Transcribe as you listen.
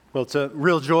Well, it's a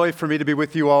real joy for me to be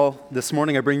with you all this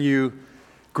morning. I bring you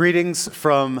greetings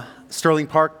from Sterling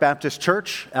Park Baptist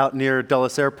Church out near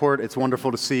Dulles Airport. It's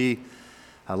wonderful to see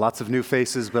lots of new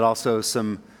faces, but also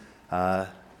some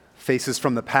faces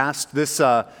from the past. This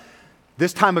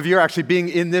time of year, actually being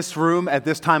in this room at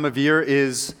this time of year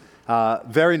is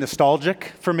very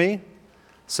nostalgic for me.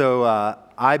 So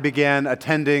I began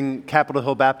attending Capitol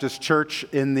Hill Baptist Church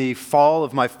in the fall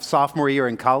of my sophomore year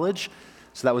in college.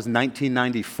 So that was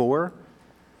 1994.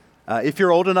 If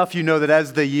you're old enough, you know that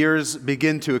as the years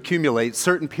begin to accumulate,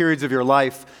 certain periods of your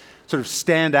life sort of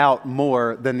stand out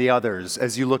more than the others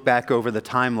as you look back over the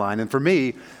timeline. And for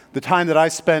me, the time that I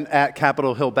spent at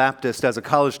Capitol Hill Baptist as a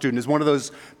college student is one of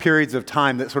those periods of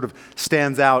time that sort of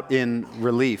stands out in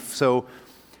relief. So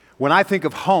when I think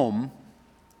of home,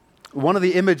 one of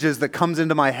the images that comes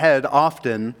into my head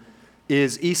often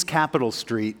is East Capitol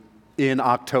Street in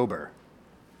October.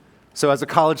 So as a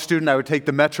college student, I would take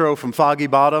the metro from Foggy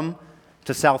Bottom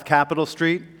to South Capitol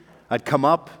Street. I'd come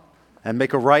up and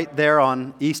make a right there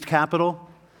on East Capitol,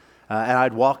 and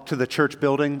I'd walk to the church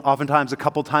building, oftentimes a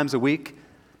couple times a week,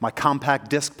 my compact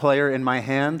disc player in my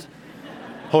hand,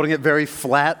 holding it very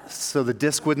flat so the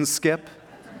disc wouldn't skip.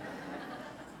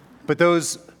 But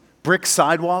those brick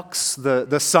sidewalks,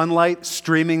 the sunlight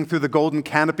streaming through the golden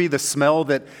canopy, the smell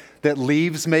that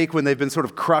leaves make when they've been sort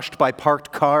of crushed by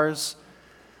parked cars,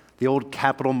 the old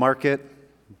Capitol Market,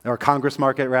 or Congress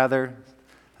Market rather,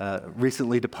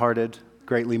 recently departed,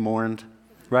 greatly mourned,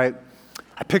 right?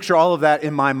 I picture all of that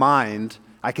in my mind.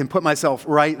 I can put myself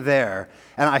right there,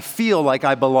 and I feel like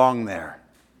I belong there.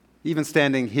 Even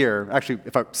standing here, actually,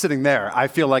 if I'm sitting there, I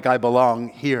feel like I belong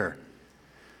here.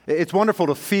 It's wonderful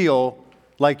to feel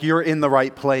like you're in the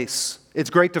right place. It's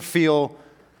great to feel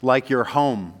like you're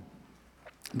home.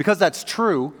 Because that's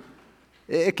true,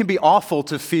 it can be awful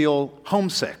to feel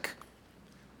homesick.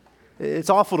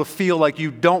 It's awful to feel like you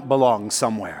don't belong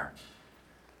somewhere.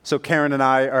 So Karen and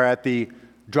I are at the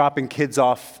dropping kids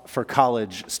off for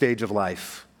college stage of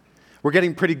life. We're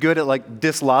getting pretty good at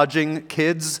dislodging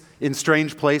kids in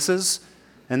strange places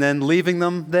and then leaving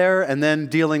them there and then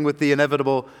dealing with the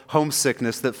inevitable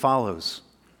homesickness that follows.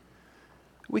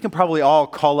 We can probably all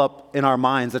call up in our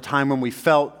minds a time when we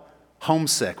felt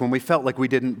homesick, when we felt like we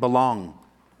didn't belong.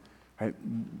 Right?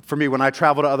 For me, when I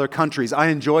travel to other countries, I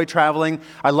enjoy traveling.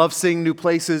 I love seeing new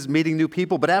places, meeting new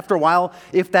people. But after a while,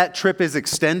 if that trip is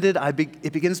extended,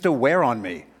 it begins to wear on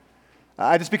me.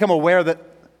 I just become aware that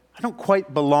I don't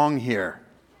quite belong here.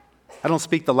 I don't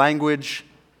speak the language.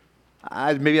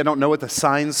 Maybe I don't know what the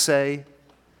signs say.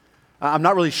 I'm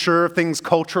not really sure things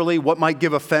culturally, what might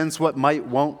give offense, what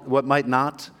won't, what might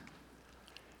not.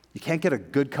 You can't get a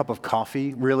good cup of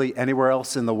coffee really anywhere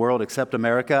else in the world except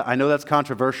America. I know that's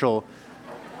controversial,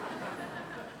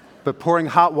 but pouring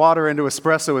hot water into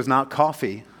espresso is not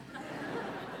coffee.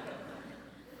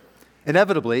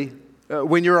 Inevitably,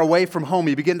 when you're away from home,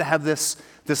 you begin to have this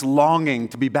longing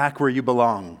to be back where you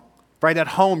belong. Right at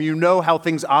home, you know how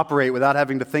things operate without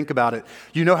having to think about it.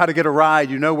 You know how to get a ride.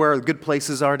 You know where good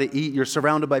places are to eat. You're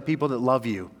surrounded by people that love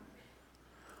you.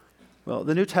 Well,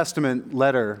 the New Testament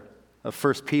letter of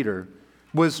 1 Peter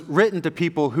was written to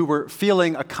people who were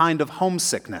feeling a kind of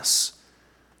homesickness,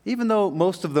 even though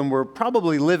most of them were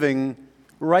probably living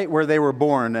right where they were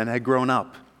born and had grown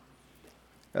up.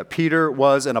 Peter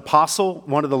was an apostle,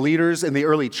 one of the leaders in the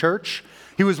early church.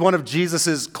 He was one of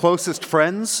Jesus' closest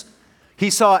friends.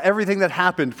 He saw everything that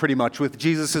happened pretty much with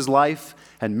Jesus' life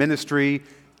and ministry,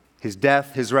 his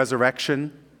death, his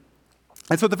resurrection.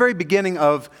 And so at the very beginning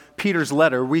of Peter's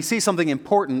letter, we see something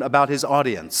important about his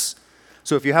audience.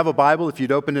 So if you have a Bible, if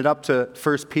you'd open it up to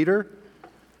 1 Peter,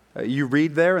 you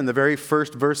read there in the very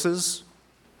first verses,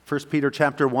 1 Peter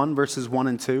chapter 1, verses 1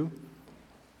 and 2.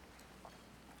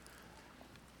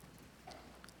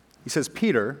 He says,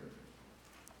 Peter,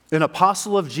 an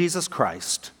apostle of Jesus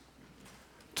Christ,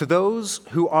 to those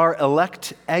who are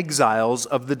elect exiles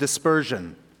of the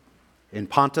dispersion in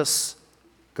Pontus,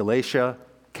 Galatia,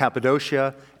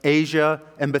 Cappadocia, Asia,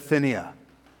 and Bithynia,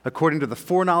 according to the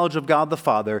foreknowledge of God the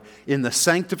Father, in the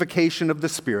sanctification of the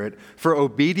Spirit, for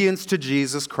obedience to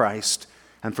Jesus Christ,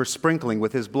 and for sprinkling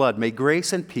with his blood. May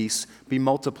grace and peace be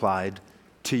multiplied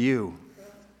to you.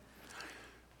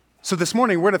 So this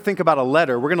morning, we're going to think about a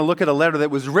letter. We're going to look at a letter that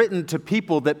was written to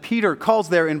people that Peter calls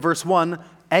there in verse 1,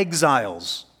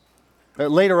 exiles.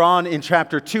 Later on in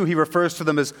chapter 2, he refers to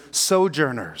them as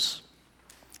sojourners.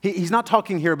 He's not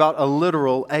talking here about a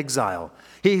literal exile.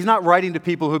 He's not writing to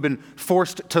people who've been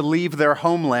forced to leave their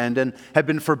homeland and have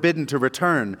been forbidden to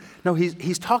return. No,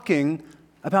 he's talking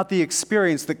about the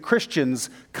experience that Christians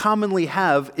commonly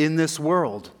have in this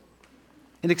world.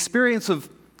 An experience of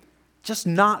just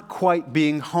not quite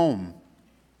being home.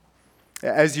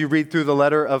 As you read through the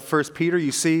letter of 1 Peter,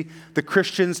 you see the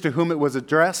Christians to whom it was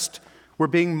addressed were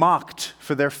being mocked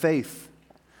for their faith.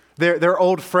 Their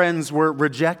old friends were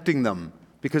rejecting them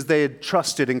because they had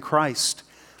trusted in Christ.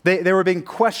 They were being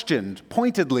questioned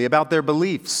pointedly about their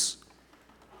beliefs.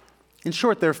 In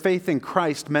short, their faith in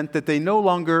Christ meant that they no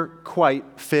longer quite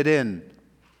fit in.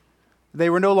 They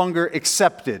were no longer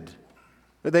accepted.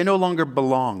 They no longer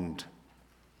belonged.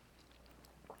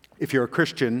 If you're a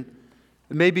Christian,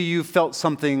 maybe you've felt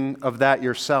something of that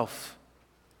yourself.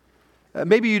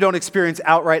 Maybe you don't experience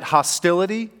outright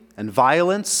hostility and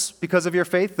violence because of your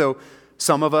faith, though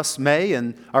some of us may,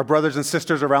 and our brothers and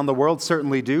sisters around the world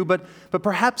certainly do. But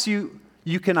perhaps you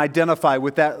can identify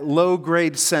with that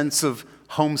low-grade sense of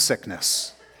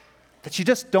homesickness, that you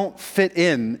just don't fit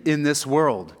in this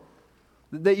world,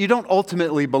 that you don't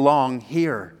ultimately belong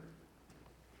here.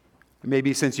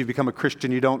 Maybe since you've become a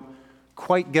Christian, you don't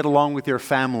quite get along with your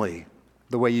family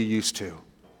the way you used to.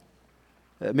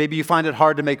 Maybe you find it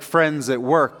hard to make friends at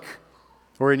work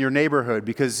or in your neighborhood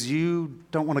because you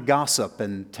don't want to gossip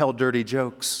and tell dirty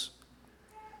jokes.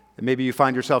 And maybe you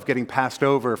find yourself getting passed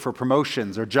over for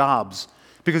promotions or jobs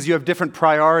because you have different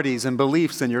priorities and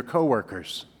beliefs than your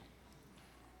coworkers.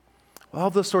 All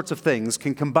those sorts of things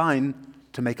can combine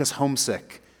to make us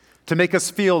homesick, to make us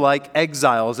feel like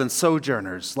exiles and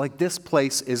sojourners, like this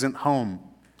place isn't home.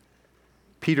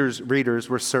 Peter's readers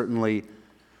were certainly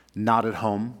not at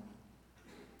home.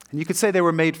 And you could say they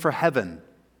were made for heaven.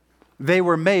 They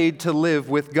were made to live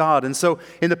with God. And so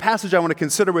in the passage I want to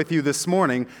consider with you this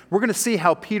morning, we're going to see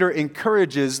how Peter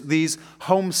encourages these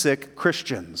homesick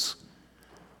Christians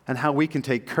and how we can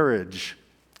take courage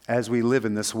as we live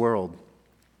in this world.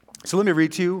 So let me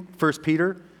read to you 1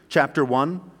 Peter chapter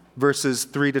 1, verses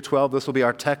 3 to 12. This will be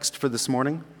our text for this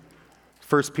morning.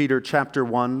 1 Peter chapter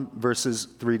 1, verses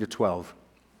 3 to 12.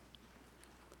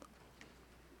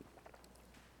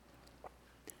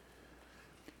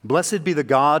 Blessed be the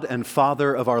God and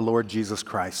Father of our Lord Jesus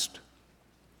Christ.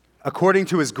 According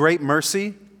to his great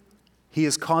mercy, he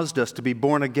has caused us to be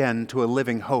born again to a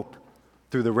living hope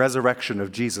through the resurrection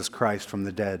of Jesus Christ from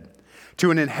the dead,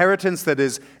 to an inheritance that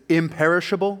is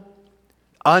imperishable,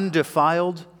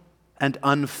 undefiled, and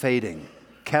unfading,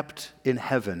 kept in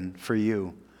heaven for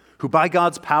you, who by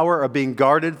God's power are being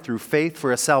guarded through faith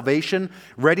for a salvation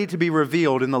ready to be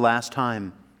revealed in the last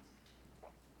time.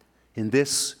 In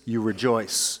this you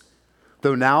rejoice,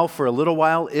 though now for a little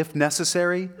while, if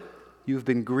necessary, you have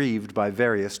been grieved by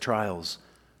various trials,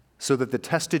 so that the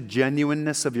tested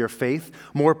genuineness of your faith,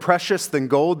 more precious than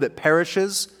gold that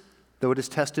perishes, though it is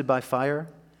tested by fire,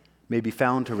 may be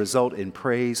found to result in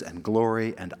praise and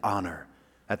glory and honor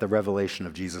at the revelation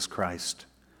of Jesus Christ.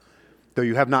 Though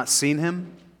you have not seen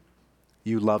him,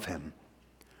 you love him.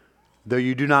 Though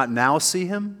you do not now see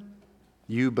him,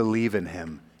 you believe in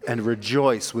him and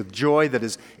rejoice with joy that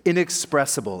is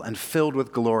inexpressible and filled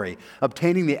with glory,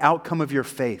 obtaining the outcome of your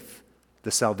faith,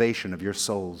 the salvation of your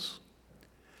souls.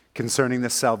 Concerning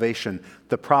this salvation,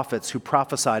 the prophets who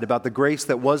prophesied about the grace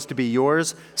that was to be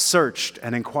yours searched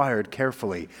and inquired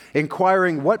carefully,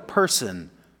 inquiring what person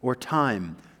or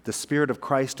time the Spirit of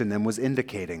Christ in them was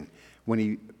indicating when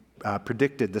he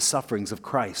predicted the sufferings of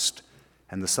Christ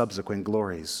and the subsequent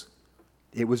glories.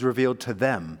 It was revealed to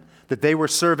them that they were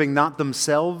serving not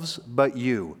themselves but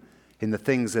you in the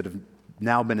things that have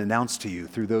now been announced to you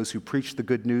through those who preach the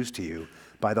good news to you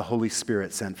by the Holy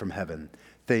Spirit sent from heaven,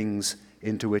 things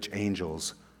into which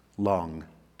angels long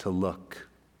to look.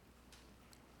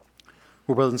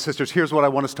 Well, brothers and sisters, here's what I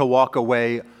want us to walk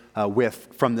away with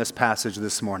from this passage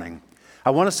this morning. I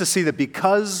want us to see that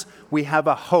because we have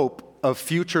a hope of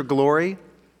future glory,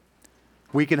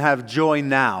 we can have joy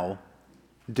now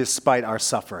despite our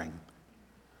suffering.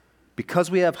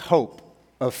 Because we have hope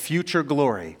of future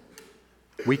glory,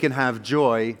 we can have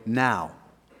joy now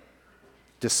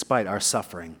despite our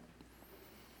suffering.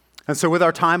 And so with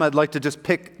our time, I'd like to just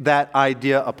pick that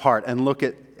idea apart and look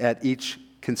at each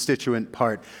constituent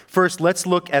part. First, let's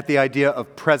look at the idea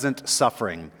of present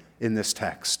suffering in this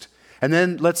text. And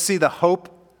then let's see the hope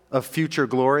of future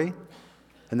glory.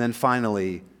 And then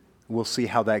finally, we'll see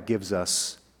how that gives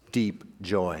us deep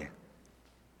joy.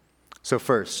 So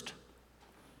first,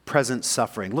 present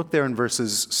suffering. Look there in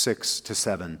verses 6 to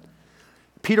 7.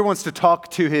 Peter wants to talk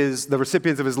to the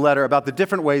recipients of his letter about the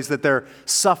different ways that they're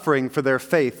suffering for their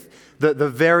faith, the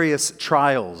various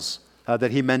trials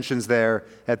that he mentions there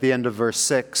at the end of verse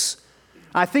 6.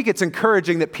 I think it's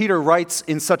encouraging that Peter writes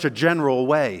in such a general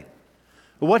way.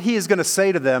 What he is going to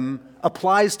say to them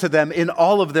applies to them in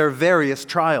all of their various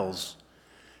trials.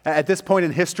 At this point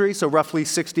in history, so roughly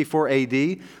 64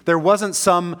 AD, there wasn't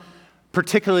some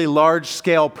particularly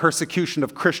large-scale persecution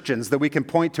of Christians that we can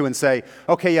point to and say,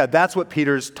 okay, yeah, that's what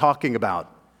Peter's talking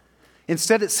about.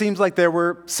 Instead, it seems like there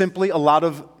were simply a lot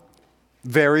of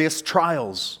various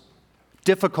trials,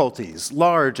 difficulties,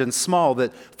 large and small,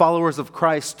 that followers of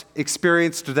Christ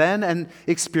experienced then and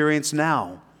experience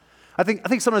now. I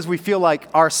think sometimes we feel like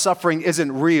our suffering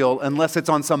isn't real unless it's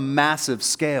on some massive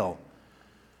scale.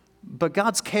 But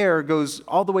God's care goes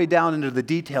all the way down into the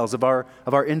details of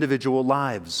our individual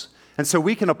lives. And so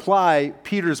we can apply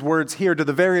Peter's words here to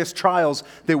the various trials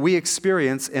that we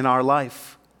experience in our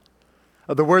life.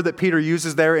 The word that Peter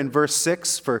uses there in verse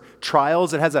 6 for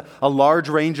trials, it has a large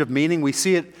range of meaning. We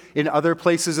see it in other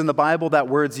places in the Bible. That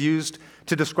word's used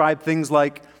to describe things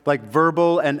like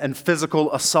verbal and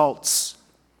physical assaults,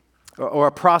 or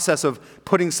a process of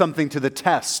putting something to the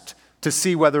test to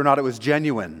see whether or not it was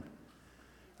genuine.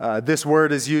 This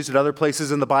word is used at other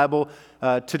places in the Bible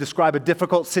to describe a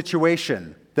difficult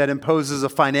situation that imposes a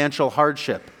financial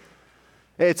hardship.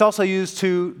 It's also used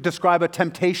to describe a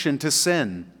temptation to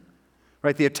sin.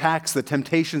 Right, the attacks, the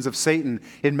temptations of Satan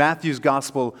in Matthew's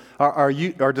gospel are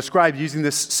described using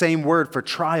this same word for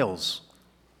trials.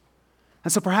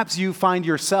 And so perhaps you find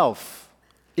yourself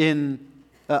in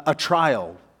a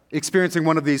trial, experiencing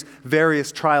one of these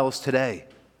various trials today.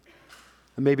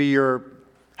 Maybe you're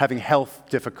having health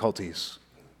difficulties.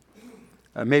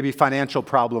 Maybe financial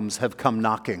problems have come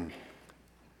knocking.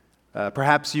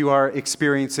 Perhaps you are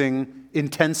experiencing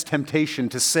intense temptation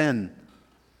to sin.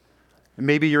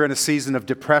 Maybe you're in a season of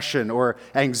depression or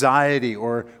anxiety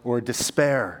or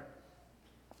despair.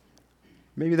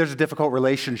 Maybe there's a difficult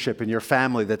relationship in your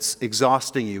family that's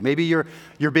exhausting you. Maybe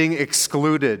you're being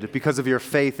excluded because of your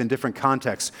faith in different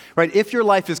contexts. Right? If your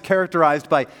life is characterized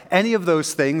by any of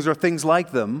those things or things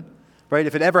like them, right?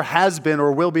 If it ever has been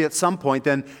or will be at some point,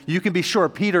 then you can be sure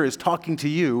Peter is talking to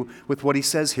you with what he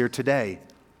says here today.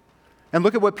 And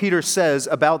look at what Peter says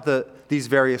about these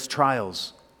various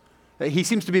trials. He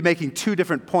seems to be making two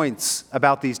different points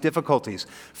about these difficulties.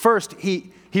 First,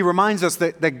 he reminds us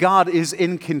that God is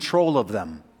in control of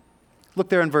them. Look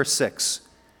there in verse 6.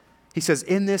 He says,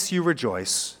 "In this you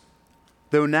rejoice,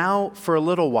 though now for a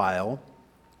little while,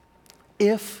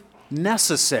 if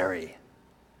necessary,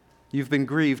 you've been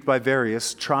grieved by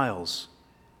various trials."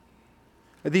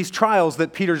 These trials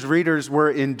that Peter's readers were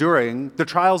enduring, the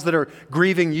trials that are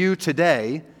grieving you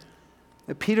today,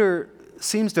 Peter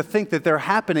seems to think that they're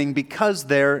happening because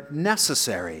they're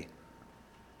necessary.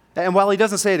 And while he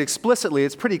doesn't say it explicitly,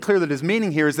 it's pretty clear that his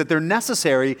meaning here is that they're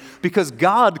necessary because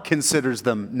God considers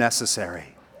them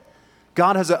necessary.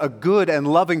 God has a good and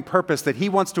loving purpose that he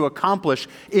wants to accomplish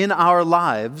in our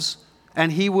lives,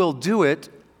 and he will do it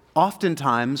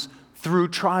oftentimes through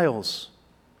trials.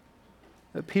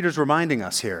 Peter's reminding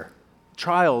us here,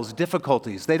 trials,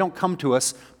 difficulties, they don't come to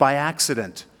us by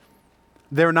accident.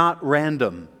 They're not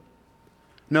random.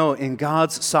 No, in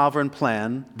God's sovereign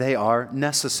plan, they are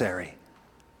necessary.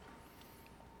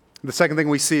 The second thing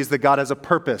we see is that God has a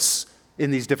purpose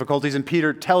in these difficulties, and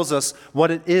Peter tells us what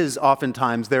it is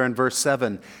oftentimes there in verse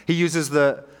 7. He uses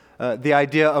the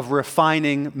idea of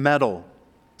refining metal.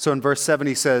 So in verse 7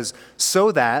 he says,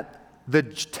 "So that the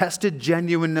tested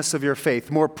genuineness of your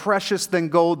faith, more precious than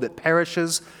gold that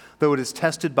perishes, though it is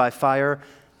tested by fire,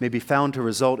 may be found to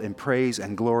result in praise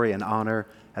and glory and honor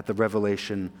at the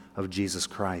revelation of Jesus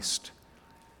Christ."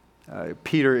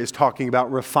 Peter is talking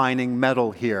about refining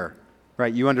metal here,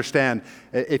 right? You understand,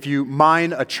 if you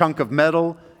mine a chunk of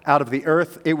metal out of the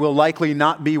earth, it will likely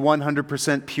not be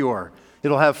 100% pure.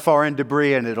 It'll have foreign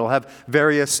debris in it. It'll have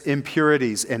various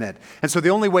impurities in it. And so the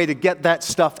only way to get that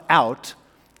stuff out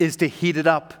is to heat it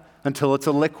up until it's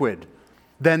a liquid.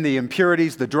 Then the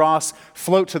impurities, the dross,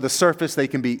 float to the surface. They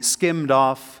can be skimmed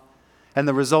off. And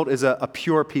the result is a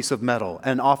pure piece of metal,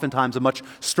 and oftentimes a much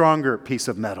stronger piece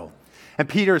of metal. And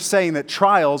Peter is saying that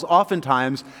trials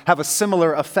oftentimes have a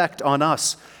similar effect on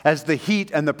us. As the heat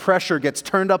and the pressure gets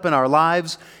turned up in our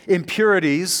lives,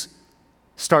 impurities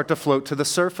start to float to the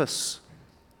surface.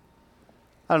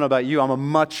 I don't know about you, I'm a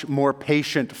much more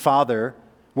patient father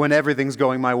when everything's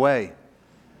going my way.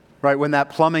 Right? When that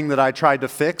plumbing that I tried to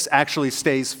fix actually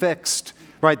stays fixed.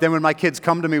 Right? Then when my kids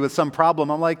come to me with some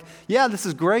problem, I'm like, yeah, this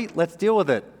is great. Let's deal with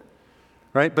it.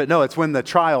 Right? But no, it's when the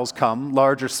trials come,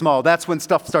 large or small, that's when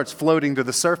stuff starts floating to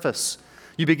the surface.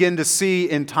 You begin to see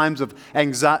in times of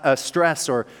stress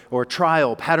or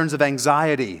trial, patterns of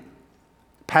anxiety,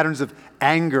 patterns of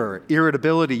anger,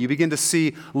 irritability. You begin to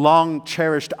see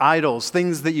long-cherished idols,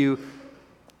 things that you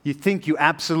think you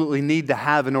absolutely need to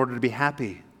have in order to be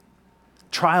happy.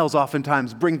 Trials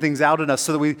oftentimes bring things out in us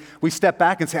so that we step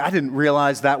back and say, I didn't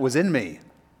realize that was in me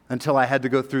until I had to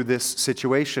go through this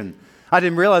situation. I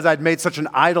didn't realize I'd made such an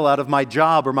idol out of my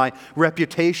job or my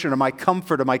reputation or my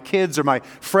comfort or my kids or my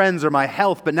friends or my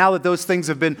health. But now that those things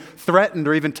have been threatened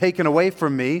or even taken away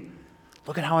from me,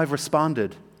 look at how I've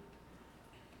responded.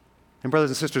 And brothers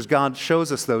and sisters, God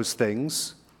shows us those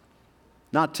things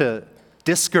not to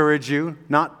discourage you,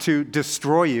 not to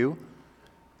destroy you,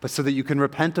 but so that you can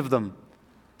repent of them,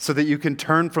 so that you can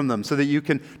turn from them, so that you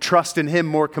can trust in Him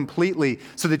more completely,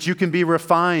 so that you can be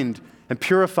refined and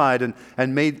purified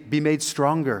and be made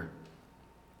stronger.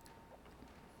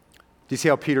 Do you see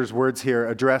how Peter's words here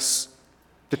address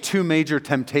the two major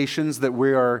temptations that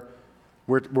we're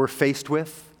faced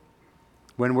with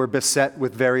when we're beset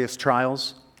with various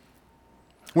trials?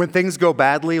 When things go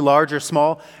badly, large or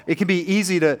small, it can be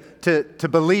easy to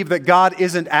believe that God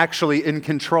isn't actually in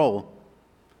control.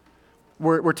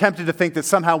 We're tempted to think that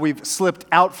somehow we've slipped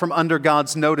out from under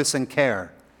God's notice and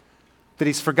care, that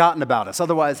He's forgotten about us.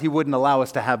 Otherwise, He wouldn't allow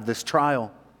us to have this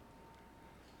trial.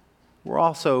 We're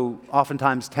also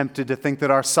oftentimes tempted to think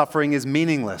that our suffering is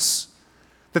meaningless,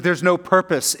 that there's no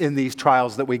purpose in these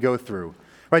trials that we go through.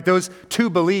 Right? Those two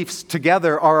beliefs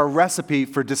together are a recipe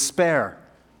for despair.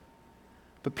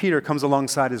 But Peter comes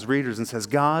alongside his readers and says,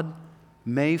 God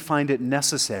may find it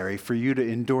necessary for you to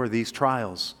endure these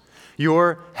trials.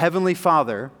 Your heavenly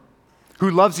Father, who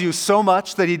loves you so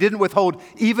much that He didn't withhold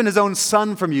even His own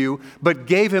Son from you, but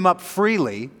gave Him up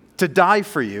freely to die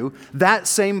for you, that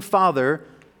same Father,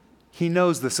 He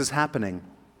knows this is happening.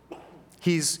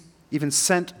 He's even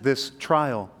sent this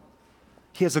trial.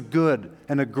 He has a good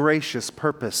and a gracious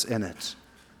purpose in it.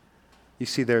 You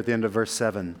see there at the end of verse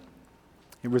 7.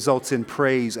 It results in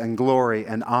praise and glory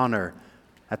and honor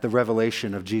at the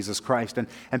revelation of Jesus Christ.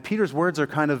 And Peter's words are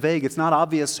kind of vague. It's not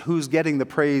obvious who's getting the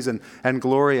praise and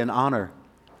glory and honor.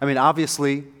 I mean,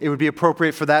 obviously, it would be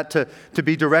appropriate for that to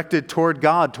be directed toward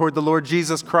God, toward the Lord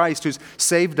Jesus Christ, who's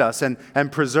saved us and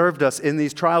preserved us in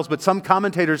these trials. But some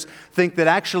commentators think that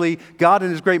actually God in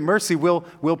His great mercy will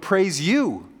praise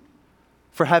you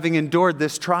for having endured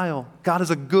this trial. God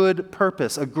has a good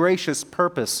purpose, a gracious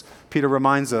purpose, Peter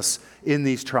reminds us, in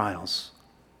these trials.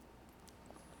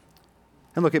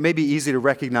 And look, it may be easy to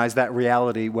recognize that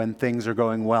reality when things are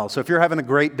going well. So if you're having a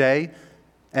great day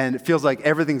and it feels like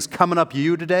everything's coming up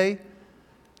you today,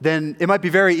 then it might be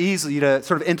very easy to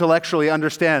sort of intellectually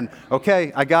understand,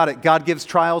 okay, I got it. God gives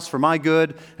trials for my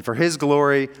good and for His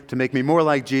glory, to make me more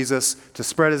like Jesus, to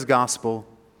spread His gospel.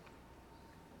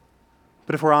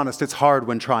 But if we're honest, it's hard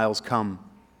when trials come.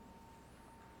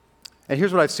 And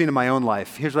here's what I've seen in my own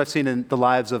life. Here's what I've seen in the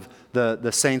lives of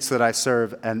the saints that I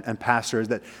serve and pastor, is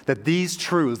that these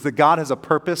truths, that God has a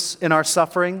purpose in our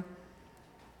suffering,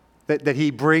 that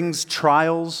He brings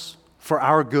trials for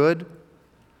our good,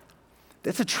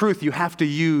 that's a truth you have to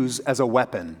use as a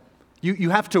weapon.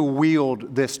 You have to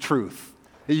wield this truth.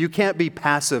 You can't be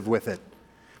passive with it.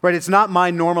 Right? It's not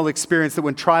my normal experience that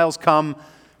when trials come,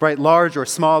 right, large or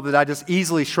small, that I just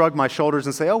easily shrug my shoulders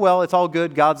and say, oh, well, it's all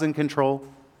good, God's in control.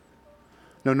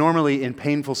 No, normally in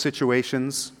painful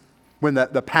situations, when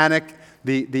the panic,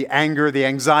 the anger, the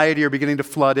anxiety are beginning to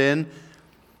flood in,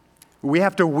 we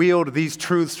have to wield these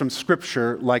truths from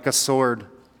Scripture like a sword.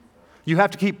 You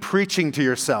have to keep preaching to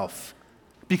yourself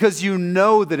because you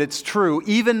know that it's true,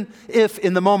 even if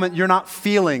in the moment you're not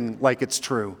feeling like it's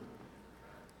true.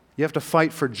 You have to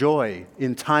fight for joy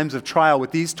in times of trial with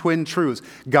these twin truths.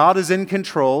 God is in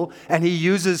control, and He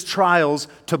uses trials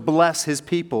to bless His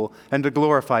people and to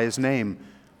glorify His name.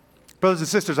 Brothers and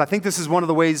sisters, I think this is one of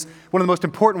the most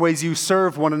important ways you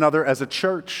serve one another as a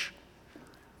church.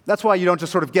 That's why you don't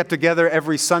just sort of get together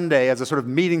every Sunday as a sort of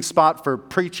meeting spot for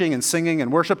preaching and singing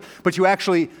and worship, but you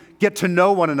actually get to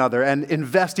know one another and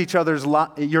invest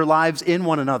your lives in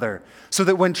one another, so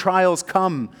that when trials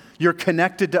come, you're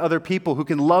connected to other people who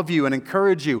can love you and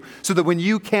encourage you, so that when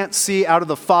you can't see out of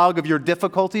the fog of your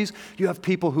difficulties, you have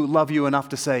people who love you enough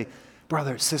to say,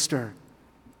 brother, sister,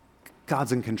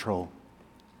 God's in control.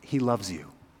 He loves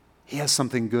you. He has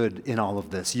something good in all of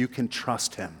this. You can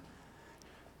trust Him.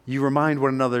 You remind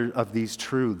one another of these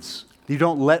truths. You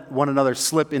don't let one another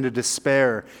slip into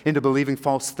despair, into believing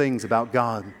false things about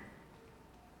God.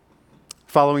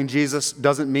 Following Jesus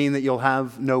doesn't mean that you'll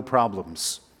have no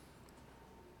problems.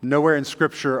 Nowhere in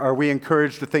Scripture are we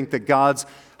encouraged to think that God's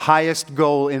highest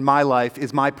goal in my life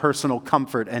is my personal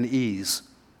comfort and ease.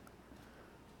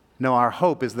 No, our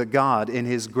hope is that God, in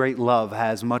His great love,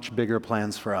 has much bigger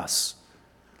plans for us.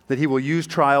 That He will use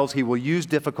trials, He will use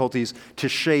difficulties to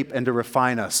shape and to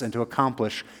refine us and to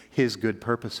accomplish His good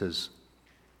purposes.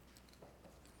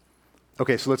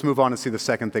 Okay, so let's move on and see the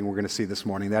second thing we're going to see this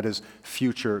morning. That is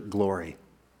future glory.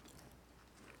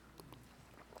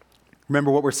 Remember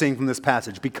what we're seeing from this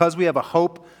passage. Because we have a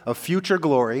hope of future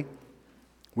glory,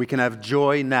 we can have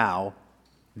joy now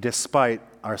despite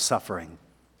our suffering.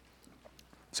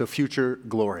 So future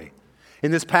glory.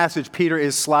 In this passage, Peter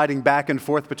is sliding back and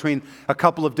forth between a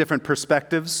couple of different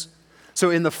perspectives. So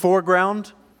in the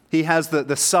foreground, he has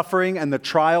the suffering and the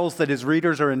trials that his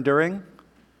readers are enduring.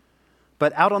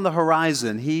 But out on the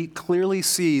horizon, he clearly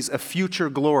sees a future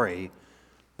glory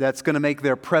that's going to make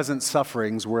their present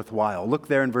sufferings worthwhile. Look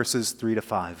there in verses 3 to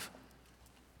 5.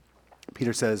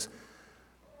 Peter says,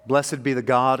 "Blessed be the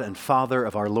God and Father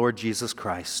of our Lord Jesus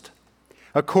Christ.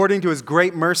 According to his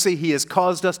great mercy, he has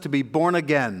caused us to be born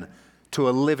again to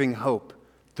a living hope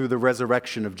through the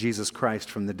resurrection of Jesus Christ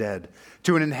from the dead,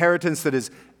 to an inheritance that is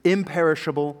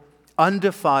imperishable,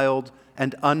 undefiled,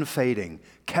 and unfading,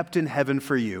 kept in heaven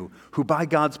for you, who by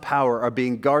God's power are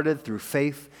being guarded through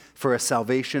faith for a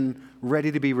salvation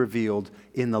ready to be revealed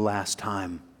in the last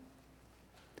time."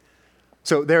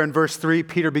 So there in verse 3,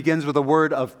 Peter begins with a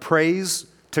word of praise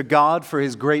to God for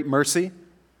his great mercy.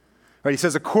 Right, he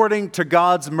says, according to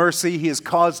God's mercy, he has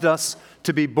caused us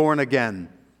to be born again.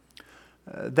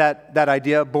 That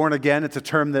idea, born again, it's a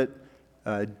term that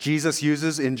Jesus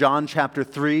uses in John chapter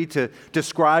 3 to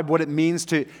describe what it means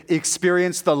to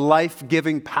experience the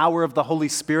life-giving power of the Holy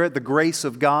Spirit, the grace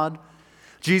of God.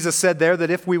 Jesus said there that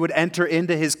if we would enter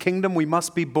into his kingdom, we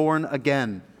must be born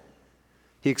again.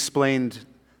 He explained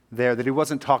there that he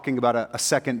wasn't talking about a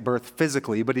second birth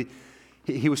physically, but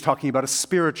he was talking about a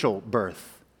spiritual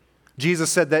birth.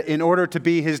 Jesus said that in order to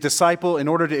be his disciple, in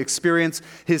order to experience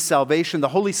his salvation, the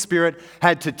Holy Spirit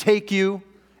had to take you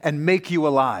and make you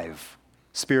alive,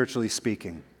 spiritually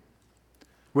speaking.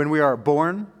 When we are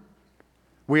born,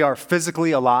 we are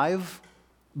physically alive,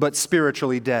 but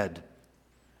spiritually dead.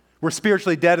 We're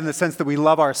spiritually dead in the sense that we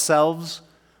love ourselves,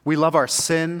 we love our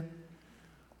sin,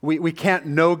 we can't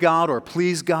know God or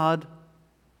please God,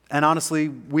 and honestly,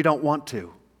 we don't want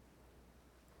to.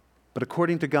 But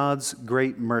according to God's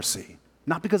great mercy,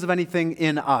 not because of anything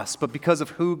in us, but because of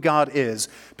who God is,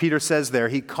 Peter says there,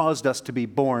 he caused us to be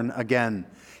born again.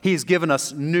 He's given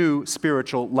us new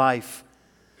spiritual life.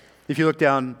 If you look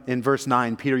down in verse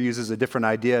 9, Peter uses a different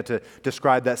idea to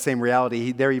describe that same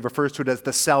reality. He refers to it as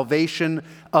the salvation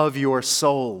of your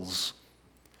souls.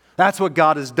 That's what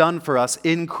God has done for us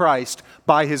in Christ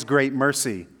by his great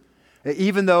mercy.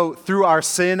 Even though through our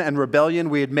sin and rebellion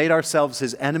we had made ourselves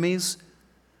his enemies,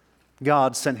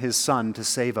 God sent his Son to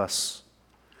save us.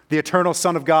 The eternal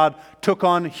Son of God took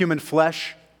on human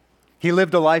flesh. He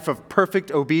lived a life of perfect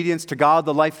obedience to God,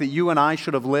 the life that you and I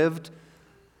should have lived.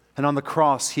 And on the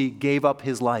cross, he gave up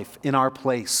his life in our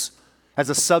place as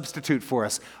a substitute for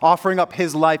us, offering up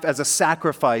his life as a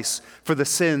sacrifice for the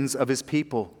sins of his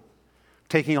people,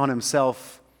 taking on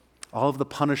himself all of the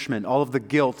punishment, all of the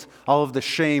guilt, all of the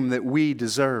shame that we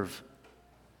deserve.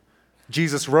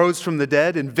 Jesus rose from the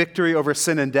dead in victory over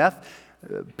sin and death.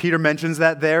 Peter mentions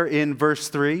that there in verse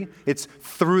 3. It's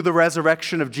through the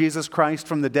resurrection of Jesus Christ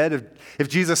from the dead. If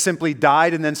Jesus simply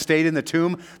died and then stayed in the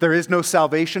tomb, there is no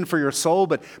salvation for your soul,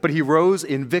 but he rose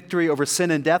in victory over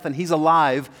sin and death, and he's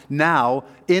alive now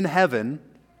in heaven,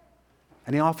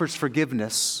 and he offers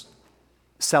forgiveness,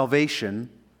 salvation,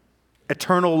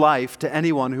 eternal life to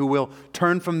anyone who will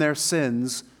turn from their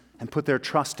sins and put their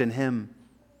trust in him.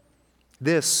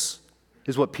 This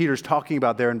is what Peter's talking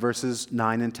about there in verses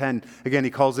 9 and 10. Again,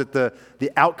 he calls it the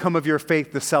outcome of your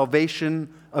faith, the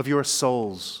salvation of your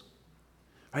souls.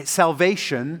 Right?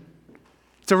 Salvation,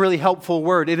 it's a really helpful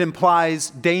word. It implies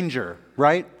danger,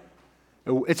 right?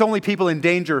 It's only people in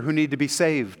danger who need to be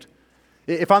saved.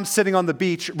 If I'm sitting on the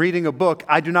beach reading a book,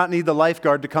 I do not need the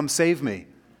lifeguard to come save me.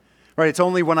 Right? It's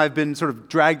only when I've been sort of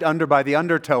dragged under by the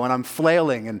undertow and I'm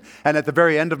flailing and at the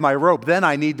very end of my rope, then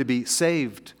I need to be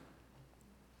saved.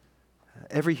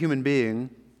 Every human being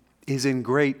is in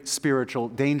great spiritual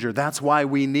danger. That's why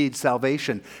we need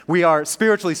salvation. We are,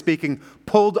 spiritually speaking,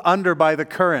 pulled under by the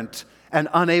current and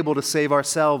unable to save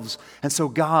ourselves. And so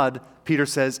God, Peter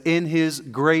says, in his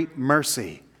great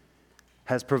mercy,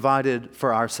 has provided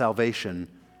for our salvation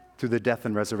through the death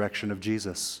and resurrection of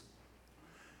Jesus.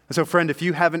 And so, friend, if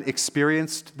you haven't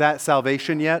experienced that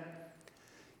salvation yet,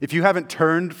 if you haven't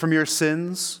turned from your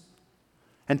sins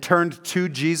and turned to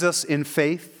Jesus in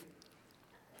faith,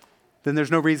 then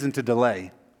there's no reason to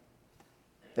delay.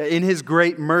 In his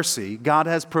great mercy, God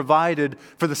has provided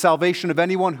for the salvation of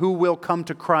anyone who will come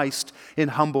to Christ in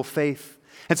humble faith.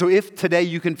 And so if today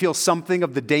you can feel something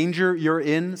of the danger you're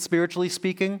in, spiritually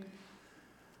speaking,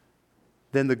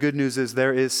 then the good news is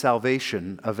there is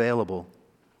salvation available.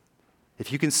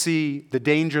 If you can see the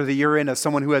danger that you're in as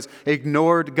someone who has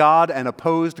ignored God and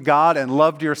opposed God and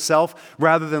loved yourself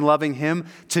rather than loving him,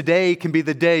 today can be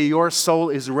the day your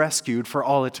soul is rescued for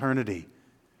all eternity.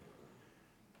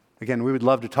 Again, we would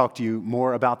love to talk to you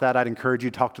more about that. I'd encourage you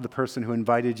to talk to the person who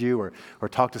invited you or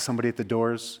talk to somebody at the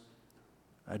doors.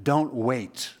 Don't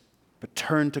wait, but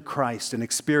turn to Christ and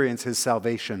experience his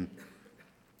salvation.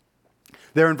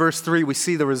 There in verse 3, we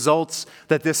see the results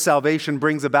that this salvation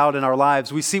brings about in our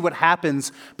lives. We see what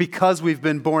happens because we've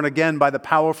been born again by the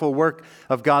powerful work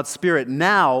of God's Spirit.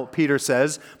 Now, Peter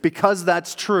says, because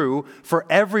that's true, for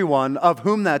everyone of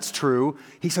whom that's true,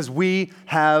 he says, we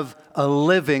have a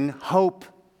living hope.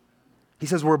 He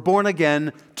says we're born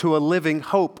again to a living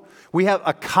hope. We have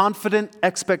a confident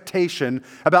expectation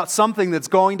about something that's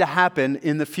going to happen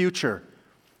in the future.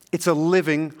 It's a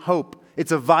living hope.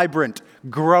 It's a vibrant,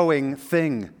 growing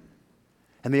thing.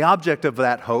 And the object of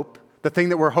that hope, the thing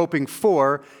that we're hoping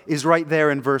for, is right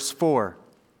there in verse 4.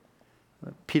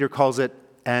 Peter calls it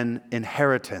an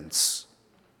inheritance.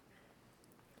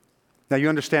 Now you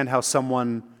understand how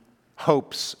someone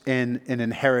hopes in an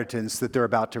inheritance that they're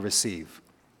about to receive.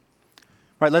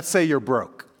 Right, let's say you're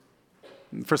broke.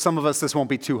 For some of us, this won't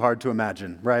be too hard to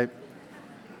imagine, right?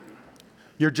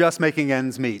 You're just making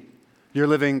ends meet. You're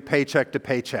living paycheck to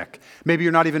paycheck. Maybe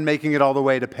you're not even making it all the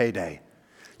way to payday.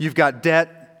 You've got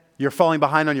debt. You're falling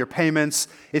behind on your payments.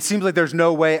 It seems like there's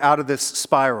no way out of this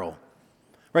spiral.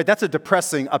 Right? That's a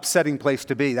depressing, upsetting place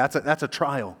to be. That's a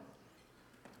trial.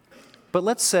 But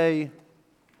let's say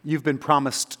you've been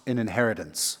promised an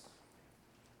inheritance.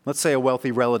 Let's say a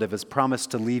wealthy relative has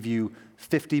promised to leave you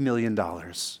 $50 million.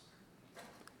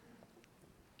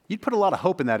 You'd put a lot of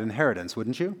hope in that inheritance,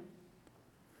 wouldn't you?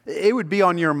 It would be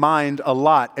on your mind a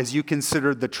lot as you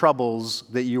considered the troubles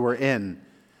that you were in.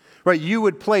 Right? You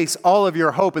would place all of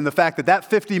your hope in the fact that that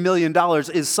 $50 million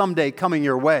is someday coming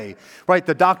your way. Right?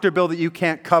 The doctor bill that you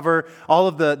can't cover, all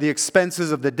of the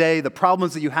expenses of the day, the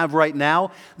problems that you have right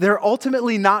now, they're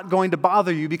ultimately not going to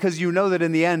bother you because you know that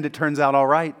in the end it turns out all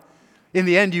right. In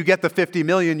the end, you get the $50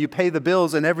 million, you pay the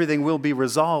bills, and everything will be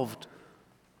resolved.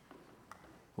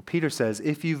 Well, Peter says,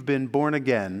 if you've been born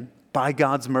again by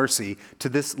God's mercy to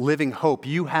this living hope,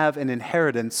 you have an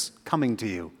inheritance coming to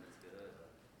you.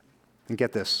 And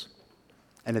get this.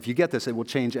 And if you get this, it will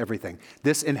change everything.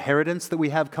 This inheritance that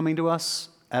we have coming to us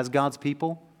as God's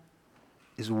people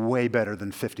is way better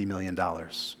than $50 million.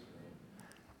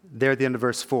 There at the end of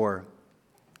verse 4,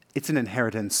 it's an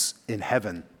inheritance in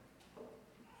heaven.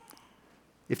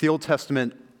 If the Old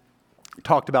Testament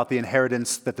talked about the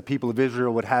inheritance that the people of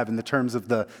Israel would have in the terms of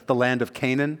the land of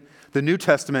Canaan, the New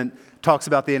Testament talks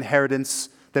about the inheritance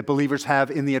that believers have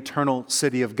in the eternal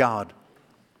city of God.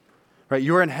 Right?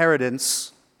 Your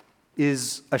inheritance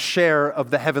is a share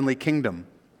of the heavenly kingdom.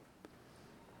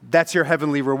 That's your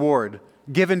heavenly reward,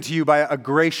 given to you by a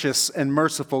gracious and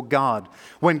merciful God.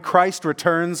 When Christ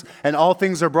returns and all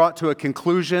things are brought to a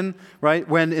conclusion, right?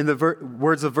 When, in the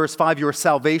words of verse 5, your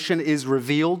salvation is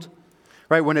revealed,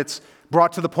 right? When it's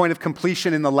brought to the point of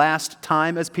completion in the last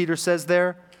time, as Peter says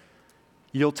there,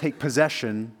 you'll take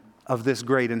possession of this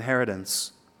great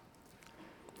inheritance.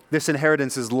 This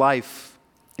inheritance is life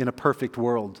in a perfect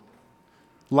world.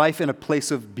 Life in a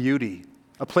place of beauty,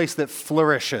 a place that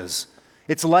flourishes.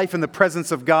 It's life in the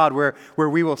presence of God where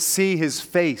we will see his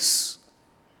face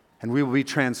and we will be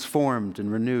transformed and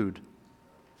renewed.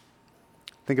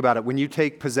 Think about it. When you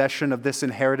take possession of this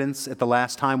inheritance at the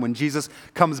last time, when Jesus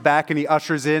comes back and he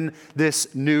ushers in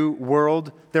this new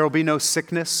world, there will be no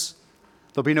sickness.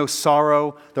 There'll be no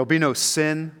sorrow. There'll be no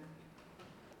sin.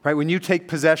 Right? When you take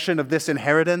possession of this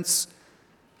inheritance,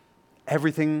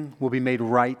 everything will be made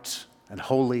right and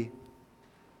holy.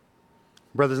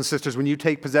 Brothers and sisters, when you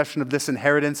take possession of this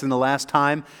inheritance in the last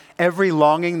time, every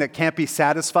longing that can't be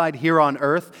satisfied here on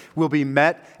earth will be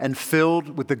met and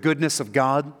filled with the goodness of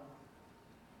God.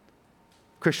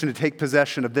 Christian, to take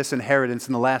possession of this inheritance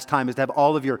in the last time is to have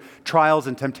all of your trials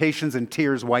and temptations and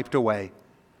tears wiped away.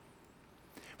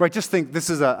 Right, just think, this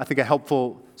is I think a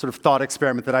helpful sort of thought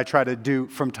experiment that I try to do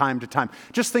from time to time.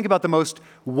 Just think about the most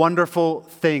wonderful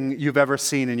thing you've ever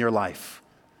seen in your life.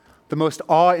 The most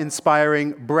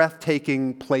awe-inspiring,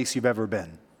 breathtaking place you've ever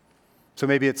been. So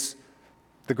maybe it's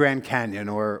the Grand Canyon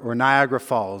or Niagara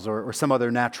Falls or some other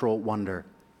natural wonder.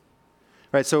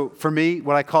 Right, so for me,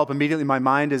 what I call up immediately in my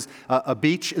mind is a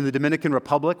beach in the Dominican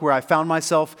Republic where I found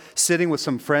myself sitting with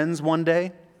some friends one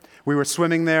day. We were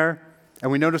swimming there.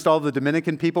 And we noticed all the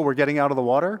Dominican people were getting out of the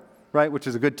water, right? Which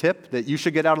is a good tip, that you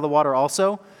should get out of the water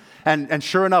also. And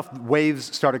sure enough,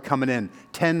 waves started coming in,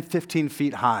 10, 15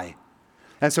 feet high.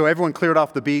 And so everyone cleared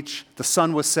off the beach. The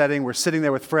sun was setting. We're sitting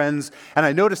there with friends. And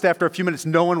I noticed after a few minutes,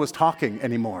 no one was talking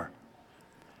anymore.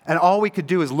 And all we could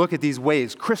do is look at these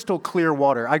waves, crystal clear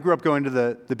water. I grew up going to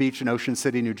the beach in Ocean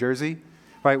City, New Jersey,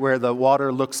 right? Where the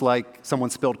water looks like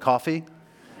someone spilled coffee,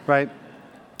 right?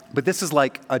 But this is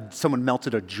like someone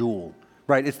melted a jewel,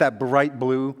 right? It's that bright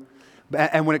blue.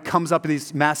 And when it comes up in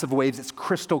these massive waves, it's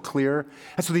crystal clear.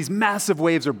 And so these massive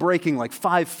waves are breaking like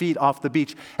 5 feet off the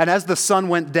beach. And as the sun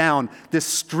went down, this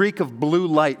streak of blue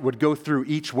light would go through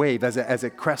each wave as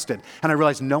it crested. And I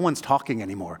realized no one's talking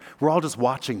anymore. We're all just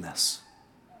watching this.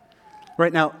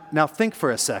 Right now think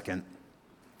for a second.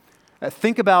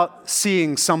 Think about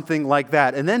seeing something like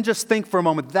that. And then just think for a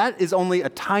moment, that is only a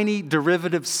tiny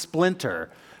derivative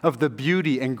splinter of the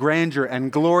beauty and grandeur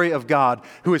and glory of God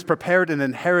who has prepared an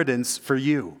inheritance for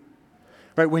you.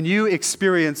 Right? When you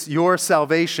experience your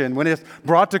salvation, when it's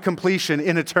brought to completion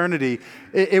in eternity,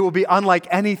 it will be unlike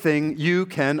anything you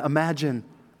can imagine.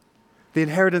 The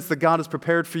inheritance that God has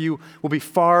prepared for you will be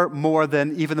far more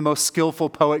than even the most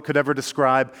skillful poet could ever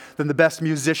describe, than the best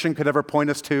musician could ever point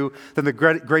us to, than the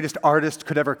greatest artist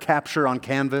could ever capture on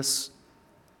canvas.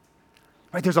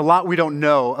 Right, there's a lot we don't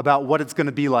know about what it's going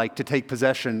to be like to take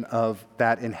possession of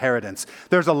that inheritance.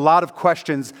 There's a lot of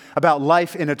questions about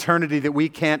life in eternity that we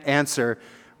can't answer,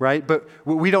 right? But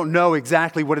we don't know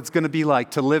exactly what it's going to be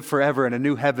like to live forever in a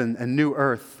new heaven and new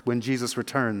earth when Jesus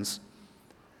returns.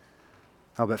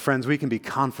 Oh, but friends, we can be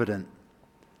confident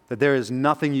that there is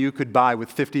nothing you could buy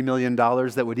with $50 million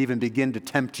that would even begin to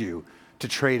tempt you to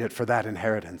trade it for that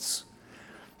inheritance.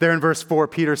 There in verse 4,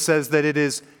 Peter says that it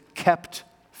is kept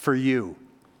for you.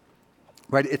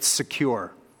 Right? It's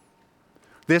secure.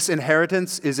 This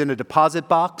inheritance is in a deposit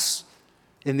box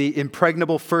in the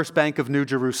impregnable First Bank of New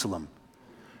Jerusalem.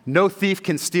 No thief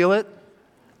can steal it.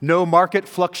 No market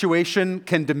fluctuation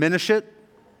can diminish it.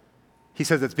 He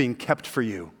says it's being kept for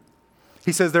you.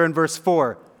 He says there in verse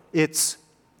 4, it's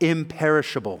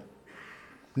imperishable,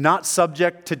 not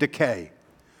subject to decay.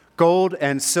 Gold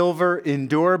and silver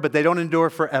endure, but they don't endure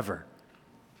forever.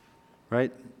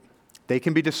 Right? They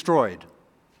can be destroyed,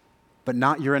 but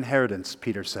not your inheritance,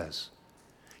 Peter says.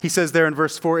 He says there in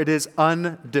verse 4, it is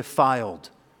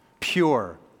undefiled,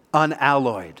 pure,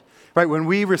 unalloyed. Right? When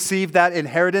we receive that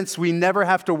inheritance, we never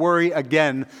have to worry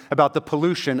again about the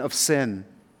pollution of sin.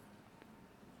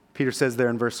 Peter says there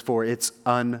in verse 4, it's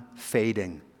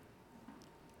unfading.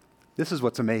 This is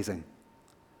what's amazing.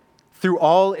 Through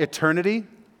all eternity,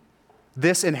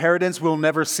 this inheritance will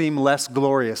never seem less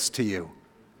glorious to you.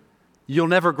 You'll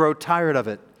never grow tired of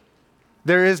it.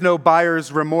 There is no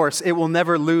buyer's remorse. It will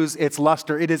never lose its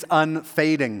luster. It is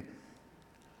unfading.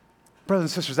 Brothers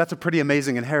and sisters, that's a pretty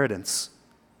amazing inheritance.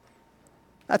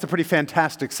 That's a pretty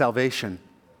fantastic salvation.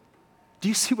 Do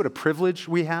you see what a privilege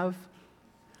we have?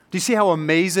 Do you see how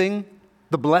amazing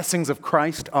the blessings of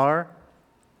Christ are?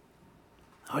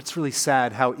 Oh, it's really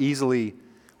sad how easily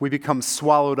we become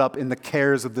swallowed up in the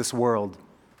cares of this world,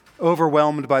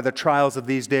 overwhelmed by the trials of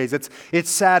these days. It's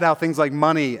sad how things like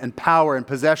money and power and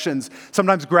possessions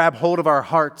sometimes grab hold of our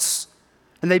hearts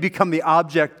and they become the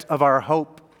object of our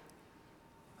hope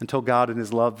until God in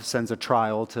His love sends a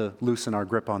trial to loosen our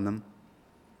grip on them.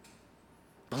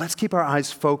 But let's keep our eyes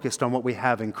focused on what we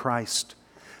have in Christ.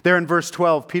 There in verse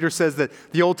 12, Peter says that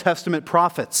the Old Testament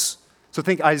prophets, so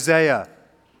think Isaiah,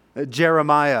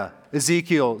 Jeremiah,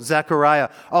 Ezekiel, Zechariah,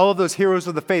 all of those heroes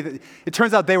of the faith, it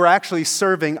turns out they were actually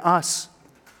serving us.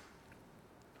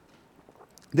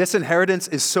 This inheritance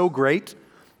is so great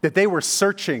that they were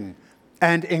searching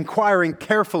and inquiring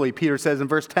carefully, Peter says in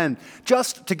verse 10,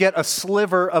 just to get a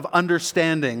sliver of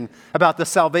understanding about the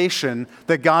salvation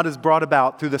that God has brought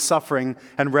about through the suffering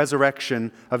and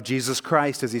resurrection of Jesus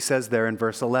Christ, as he says there in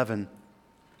verse 11.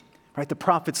 Right? The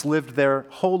prophets lived their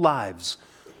whole lives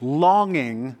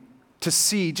longing to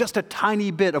see just a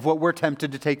tiny bit of what we're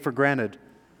tempted to take for granted.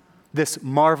 This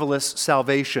marvelous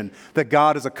salvation that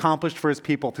God has accomplished for His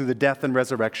people through the death and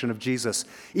resurrection of Jesus.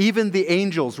 Even the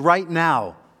angels right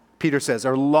now, Peter says,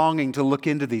 are longing to look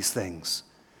into these things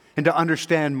and to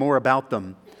understand more about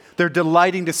them. They're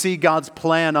delighting to see God's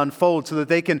plan unfold so that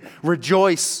they can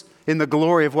rejoice in the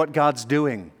glory of what God's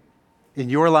doing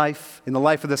in your life, in the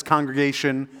life of this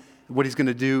congregation, what He's going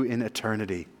to do in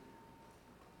eternity.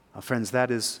 Friends,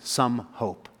 that is some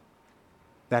hope.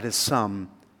 That is some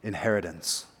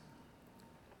inheritance.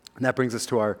 And that brings us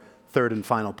to our third and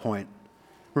final point.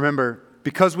 Remember,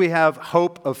 because we have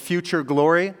hope of future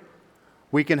glory,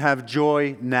 we can have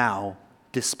joy now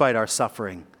despite our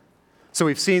suffering. So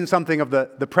we've seen something of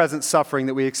the present suffering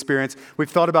that we experience. We've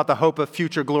thought about the hope of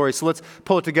future glory. So let's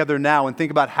pull it together now and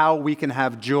think about how we can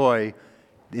have joy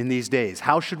in these days.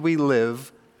 How should we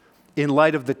live in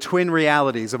light of the twin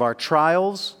realities of our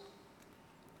trials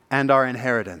and our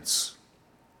inheritance?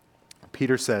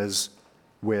 Peter says,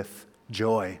 with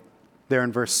joy. There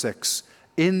in verse 6,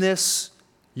 in this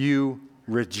you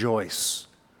rejoice,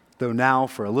 though now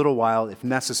for a little while, if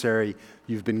necessary,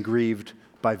 you've been grieved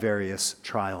by various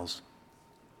trials.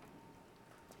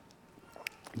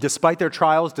 Despite their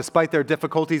trials, despite their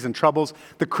difficulties and troubles,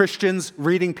 the Christians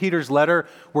reading Peter's letter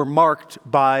were marked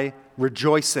by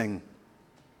rejoicing.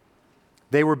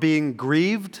 They were being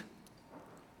grieved,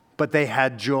 but they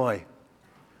had joy.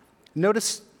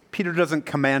 Notice Peter doesn't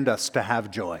command us to have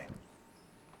joy.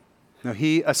 No,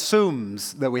 he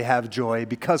assumes that we have joy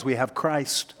because we have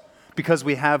Christ, because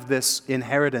we have this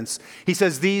inheritance. He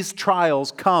says these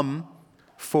trials come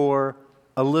for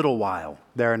a little while,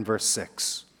 there in verse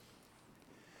 6.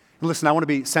 Listen, I want to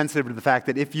be sensitive to the fact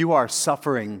that if you are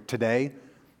suffering today,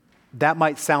 that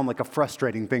might sound like a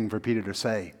frustrating thing for Peter to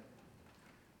say.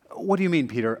 What do you mean,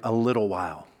 Peter, a little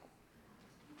while?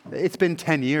 It's been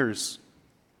 10 years.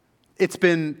 It's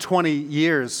been 20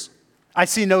 years. I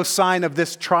see no sign of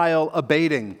this trial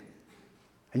abating.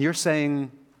 And you're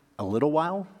saying a little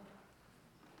while?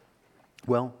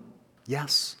 Well,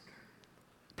 yes.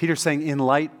 Peter's saying in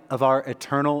light of our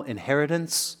eternal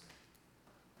inheritance,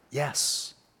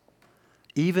 yes.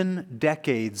 Even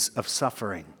decades of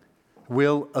suffering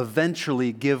will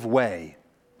eventually give way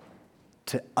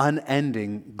to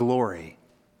unending glory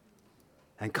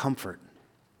and comfort.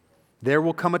 There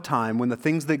will come a time when the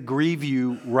things that grieve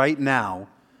you right now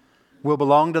will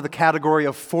belong to the category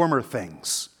of former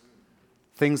things,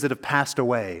 things that have passed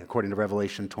away, according to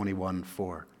Revelation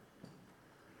 21:4.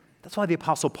 That's why the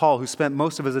Apostle Paul, who spent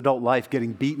most of his adult life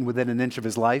getting beaten within an inch of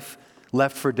his life,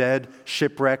 left for dead,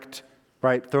 shipwrecked,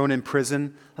 right, thrown in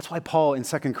prison. That's why Paul in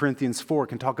 2 Corinthians 4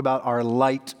 can talk about our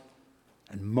light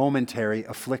and momentary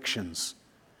afflictions.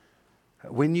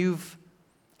 When you've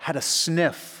had a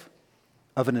sniff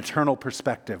of an eternal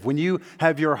perspective, when you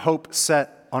have your hope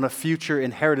set on a future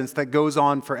inheritance that goes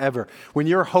on forever, when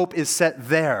your hope is set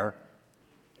there,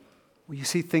 well, you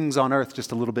see things on earth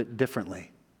just a little bit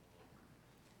differently.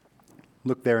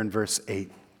 Look there in verse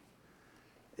 8.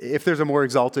 If there's a more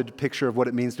exalted picture of what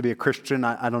it means to be a Christian,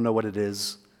 I don't know what it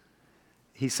is.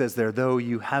 He says there, though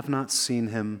you have not seen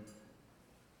him,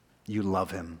 you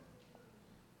love him.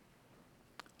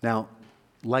 Now,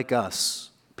 like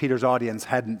us, Peter's audience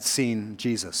hadn't seen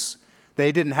Jesus.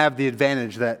 They didn't have the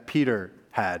advantage that Peter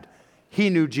had.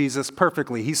 He knew Jesus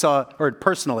perfectly. He saw, or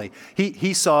personally,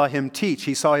 he saw him teach.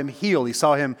 He saw him heal. He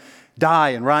saw him die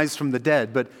and rise from the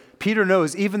dead. But Peter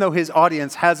knows, even though his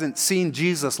audience hasn't seen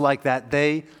Jesus like that,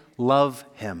 they love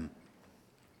him.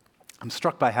 I'm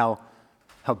struck by how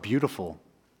beautiful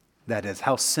that is,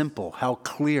 how simple, how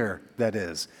clear that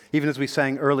is. Even as we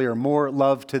sang earlier, more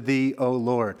love to thee, O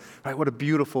Lord. Right? What a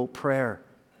beautiful prayer.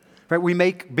 Right? We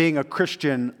make being a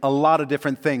Christian a lot of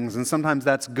different things, and sometimes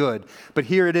that's good. But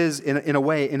here it is, in a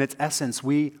way, in its essence,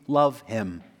 we love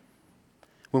him.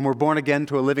 When we're born again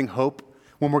to a living hope,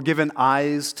 when we're given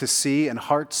eyes to see and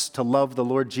hearts to love the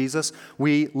Lord Jesus,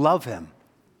 we love him.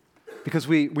 Because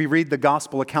we read the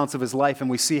gospel accounts of his life and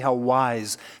we see how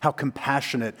wise, how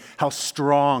compassionate, how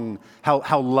strong,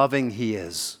 how loving he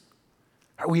is.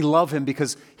 We love him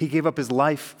because he gave up his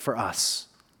life for us.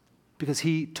 Because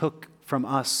he took from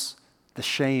us the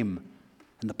shame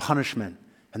and the punishment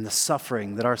and the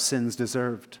suffering that our sins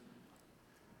deserved.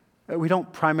 We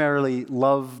don't primarily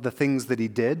love the things that he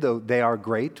did, though they are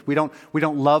great. We don't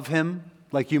love him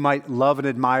like you might love and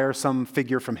admire some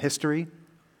figure from history.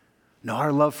 No,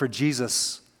 our love for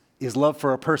Jesus is love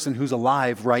for a person who's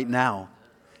alive right now.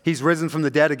 He's risen from the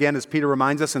dead again, as Peter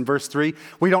reminds us in verse 3.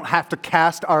 We don't have to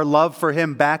cast our love for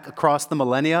him back across the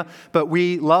millennia, but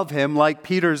we love him like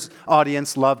Peter's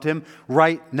audience loved him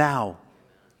right now.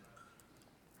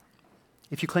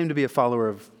 If you claim to be a follower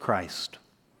of Christ,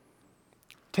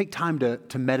 take time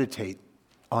to meditate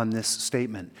on this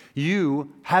statement.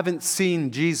 You haven't seen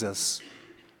Jesus,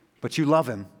 but you love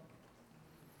him.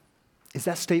 Is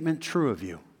that statement true of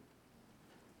you?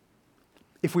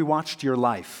 If we watched your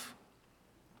life,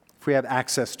 if we had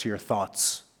access to your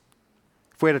thoughts,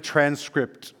 if we had a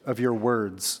transcript of your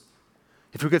words,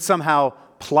 if we could somehow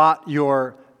plot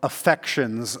your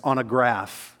affections on a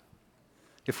graph,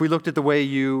 if we looked at the way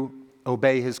you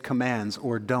obey his commands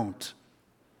or don't,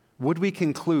 would we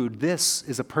conclude this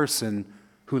is a person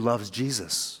who loves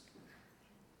Jesus?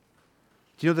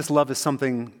 Do you know this love is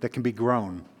something that can be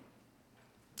grown?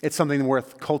 It's something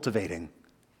worth cultivating.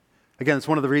 Again, it's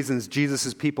one of the reasons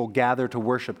Jesus' people gather to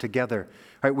worship together.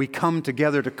 Right? We come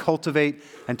together to cultivate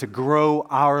and to grow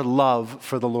our love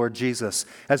for the Lord Jesus.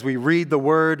 As we read the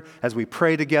Word, as we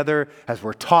pray together, as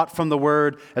we're taught from the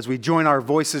Word, as we join our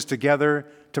voices together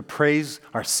to praise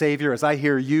our Savior. As I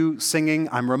hear you singing,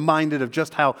 I'm reminded of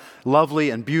just how lovely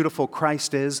and beautiful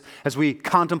Christ is. As we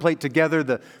contemplate together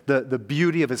the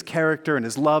beauty of His character and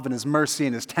His love and His mercy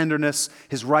and His tenderness,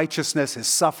 His righteousness, His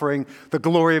suffering, the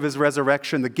glory of His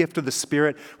resurrection, the gift of the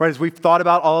Spirit. Right? As we've thought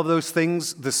about all of those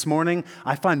things this morning,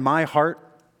 I find my heart,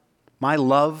 my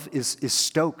love is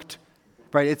stoked.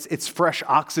 Right? It's fresh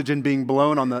oxygen being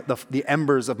blown on the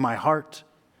embers of my heart.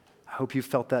 I hope you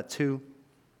felt that too.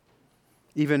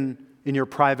 Even in your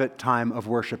private time of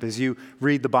worship, as you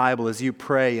read the Bible, as you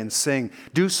pray and sing,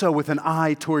 do so with an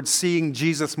eye towards seeing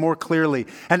Jesus more clearly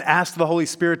and ask the Holy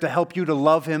Spirit to help you to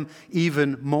love Him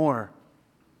even more.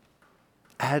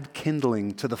 Add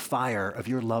kindling to the fire of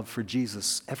your love for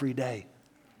Jesus every day.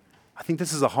 I think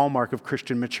this is a hallmark of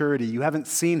Christian maturity. You haven't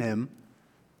seen Him,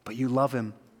 but you love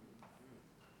Him.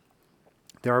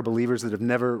 There are believers that have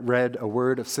never read a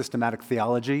word of systematic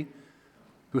theology,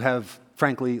 who have,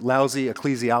 frankly, lousy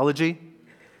ecclesiology.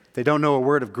 They don't know a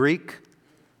word of Greek.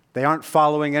 They aren't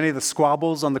following any of the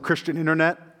squabbles on the Christian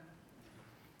internet.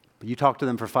 But you talk to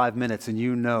them for 5 minutes and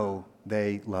you know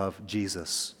they love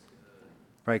Jesus,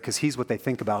 right? Because He's what they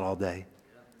think about all day.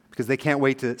 Because they can't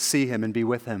wait to see Him and be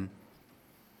with Him.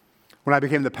 When I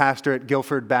became the pastor at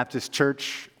Guilford Baptist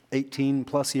Church 18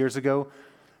 plus years ago,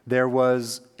 there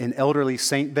was an elderly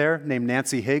saint there named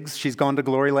Nancy Higgs. She's gone to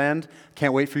Glory Land.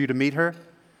 Can't wait for you to meet her.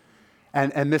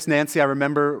 And Miss Nancy, I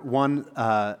remember one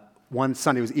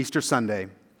Sunday, it was Easter Sunday,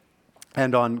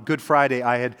 and on Good Friday,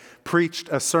 I had preached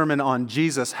a sermon on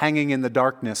Jesus hanging in the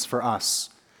darkness for us.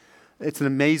 It's an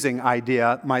amazing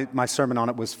idea. My sermon on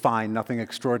it was fine, nothing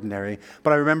extraordinary.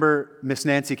 But I remember Miss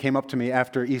Nancy came up to me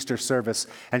after Easter service,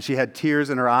 and she had tears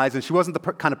in her eyes, and she wasn't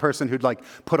the kind of person who'd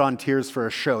put on tears for a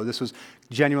show. This was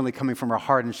genuinely coming from her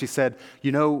heart, and she said,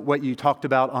 you know what you talked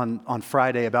about on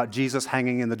Friday about Jesus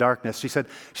hanging in the darkness? She said,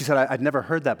 I'd never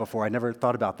heard that before. I never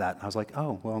thought about that. And I was like,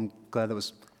 oh, well, I'm glad that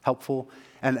was helpful.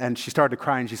 And she started to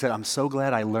cry, and she said, I'm so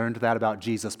glad I learned that about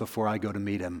Jesus before I go to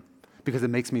meet Him, because it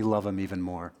makes me love Him even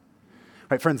more.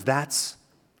 Right, friends, that's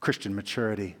Christian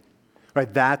maturity.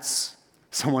 Right, that's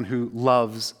someone who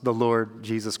loves the Lord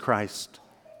Jesus Christ.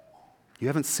 You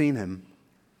haven't seen Him,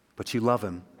 but you love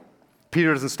Him.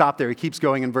 Peter doesn't stop there. He keeps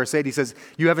going in verse 8. He says,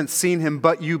 you haven't seen Him,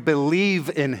 but you believe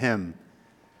in Him.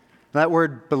 That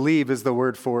word believe is the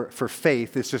word for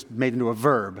faith. It's just made into a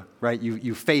verb, right?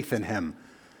 You faith in Him.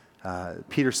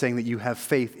 Peter's saying that you have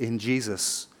faith in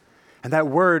Jesus. And that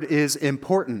word is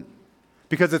important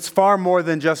because it's far more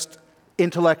than just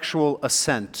intellectual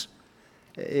assent.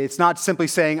 It's not simply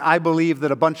saying, I believe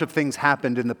that a bunch of things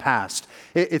happened in the past.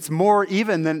 It's more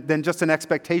even than just an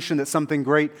expectation that something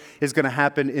great is going to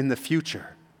happen in the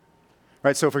future.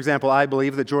 Right? So, for example, I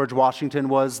believe that George Washington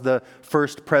was the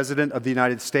first president of the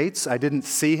United States. I didn't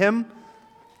see him,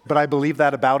 but I believe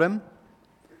that about him.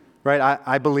 Right?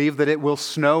 I believe that it will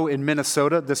snow in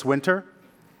Minnesota this winter.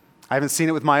 I haven't seen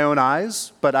it with my own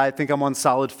eyes, but I think I'm on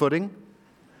solid footing.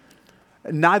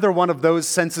 Neither one of those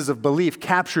senses of belief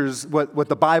captures what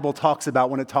the Bible talks about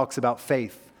when it talks about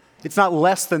faith. It's not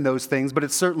less than those things, but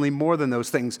it's certainly more than those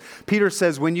things. Peter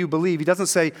says when you believe, he doesn't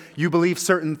say you believe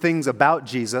certain things about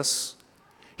Jesus.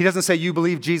 He doesn't say you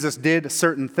believe Jesus did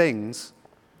certain things.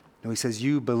 No, he says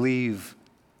you believe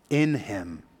in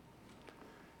Him.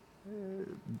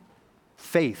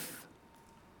 Faith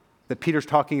that Peter's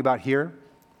talking about here,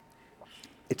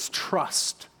 it's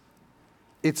trust,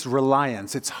 it's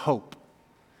reliance, it's hope.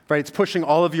 Right? It's pushing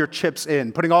all of your chips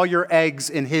in, putting all your eggs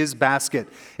in His basket.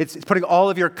 It's putting all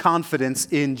of your confidence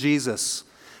in Jesus.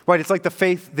 Right? It's like the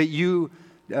faith that you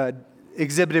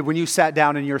exhibited when you sat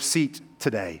down in your seat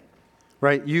today.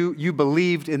 Right? You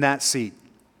believed in that seat.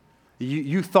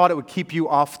 You thought it would keep you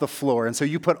off the floor, and so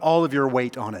you put all of your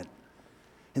weight on it.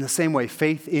 In the same way,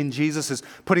 faith in Jesus is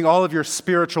putting all of your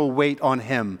spiritual weight on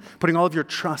Him, putting all of your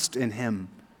trust in Him.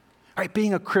 Right,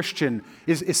 being a Christian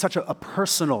is such a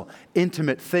personal,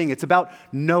 intimate thing. It's about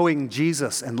knowing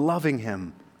Jesus and loving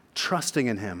Him, trusting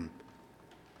in Him.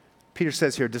 Peter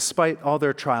says here, despite all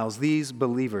their trials, these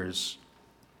believers,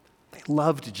 they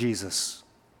loved Jesus.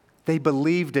 They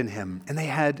believed in Him, and they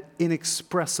had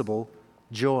inexpressible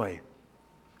joy.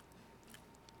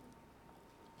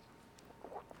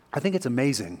 I think it's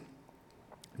amazing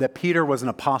that Peter was an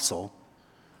apostle.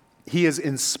 He is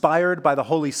inspired by the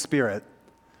Holy Spirit.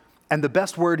 And the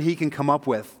best word he can come up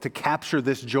with to capture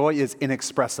this joy is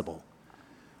inexpressible,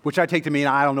 which I take to mean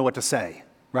I don't know what to say,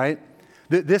 right?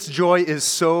 This joy is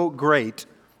so great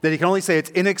that he can only say it's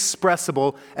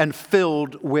inexpressible and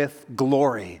filled with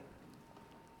glory.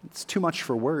 It's too much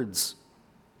for words.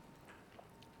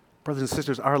 Brothers and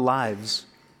sisters, our lives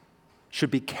should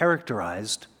be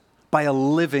characterized by a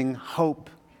living hope.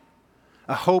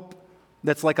 A hope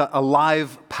that's like a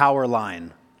live power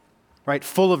line, right?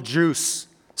 Full of juice,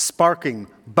 sparking,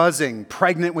 buzzing,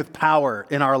 pregnant with power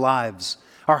in our lives.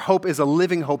 Our hope is a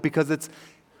living hope because it's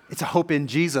a hope in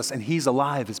Jesus, and he's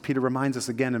alive, as Peter reminds us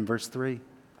again in verse 3.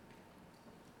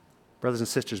 Brothers and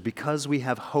sisters, because we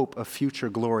have hope of future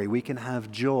glory, we can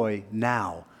have joy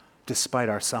now despite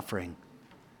our suffering.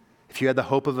 If you had the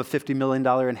hope of a $50 million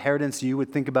inheritance, you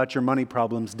would think about your money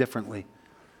problems differently.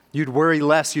 You'd worry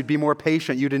less, you'd be more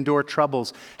patient, you'd endure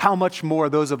troubles. How much more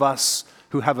those of us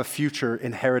who have a future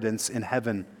inheritance in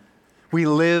heaven? We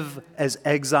live as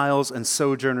exiles and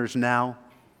sojourners now,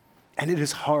 and it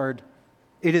is hard.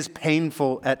 It is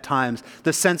painful at times.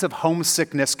 The sense of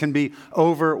homesickness can be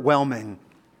overwhelming.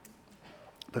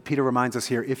 But Peter reminds us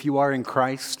here, if you are in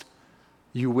Christ,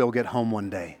 you will get home one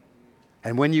day.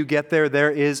 And when you get there,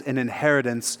 there is an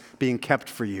inheritance being kept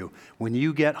for you. When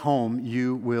you get home,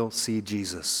 you will see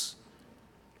Jesus.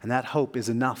 And that hope is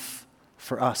enough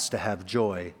for us to have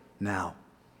joy now.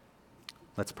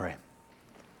 Let's pray.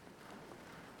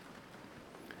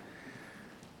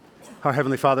 Our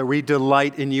Heavenly Father, we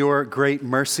delight in your great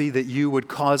mercy that you would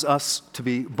cause us to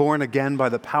be born again by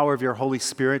the power of your Holy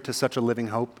Spirit to such a living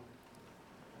hope.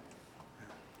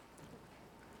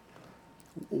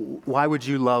 Why would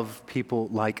you love people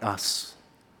like us?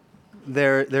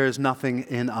 There is nothing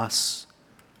in us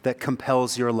that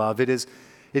compels your love. It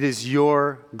is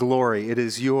your glory, it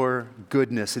is your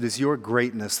goodness, it is your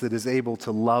greatness that is able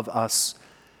to love us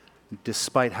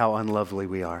despite how unlovely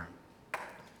we are.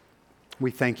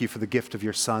 We thank you for the gift of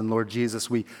your Son, Lord Jesus.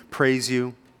 We praise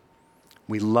you,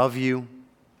 we love you,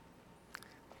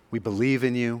 we believe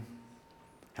in you,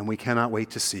 and we cannot wait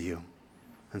to see you.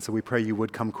 And so we pray you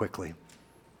would come quickly.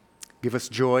 Give us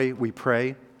joy, we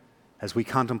pray, as we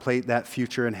contemplate that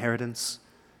future inheritance.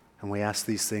 And we ask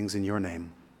these things in your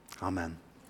name. Amen.